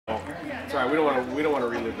It's alright. We don't want to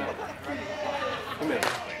relive that. Come in.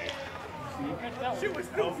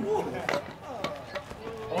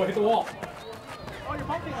 Oh, hit the wall. Oh, you're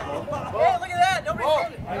pumping. Hey, look at that. Nobody's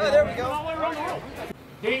on it. Oh, there we go.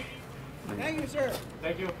 Deep. Thank you, sir.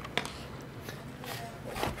 Thank you.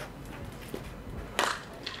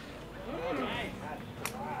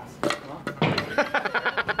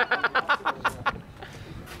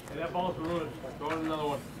 Hey, that ball's ruined. Throw in another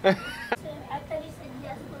one. I thought you said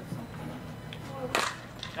yes for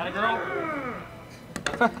Got a girl?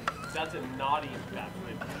 That's a naughty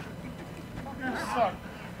backflip. You suck.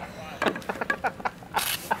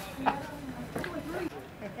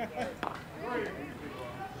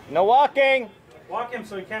 No walking. Walk him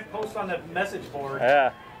so he can't post on the message board.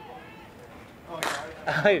 Yeah.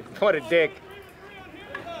 What a dick.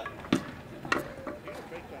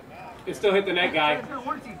 It still hit the net, guy.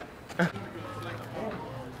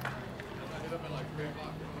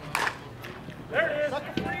 There it is.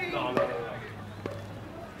 Sucka free. No, no, no.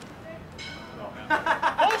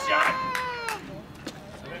 Oh, shot.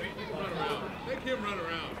 Make him run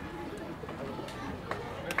around.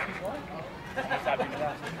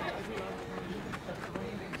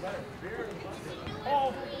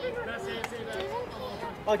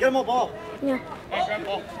 Oh, get him a ball. Yeah.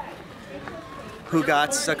 Who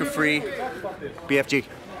got Sucka free? BFG.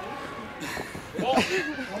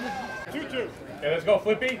 2-2. Okay, let's go,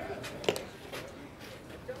 Flippy.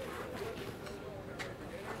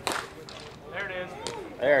 There it is.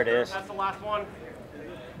 There it is. That's the last one.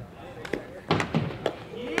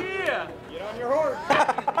 Yeah! Get on your horse.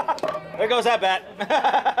 There goes that bat.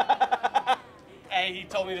 Hey, he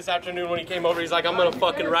told me this afternoon when he came over, he's like, I'm gonna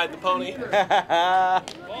fucking ride the pony. I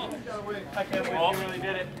can't believe He really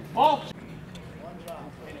did it. Ball!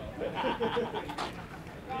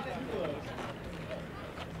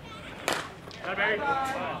 Got it, Barry.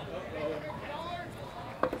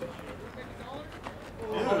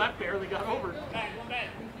 Oh, that barely got over.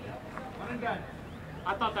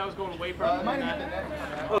 I thought that was going way further than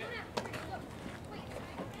that.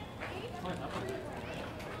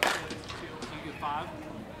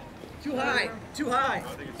 Too high. Too high.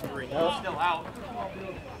 I think it's 3. No. Still out.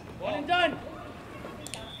 One and done.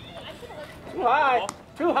 Too high.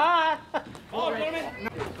 Too high. Ball, gentlemen.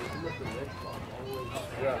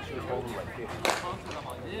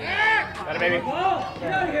 Got it, baby. Ball.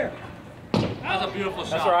 Get out of here. That's a beautiful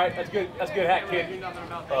shot. That's all right. That's good. That's good hack, kid. Nothing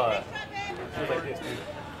about that. Feels like this, dude.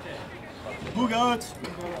 Who goes?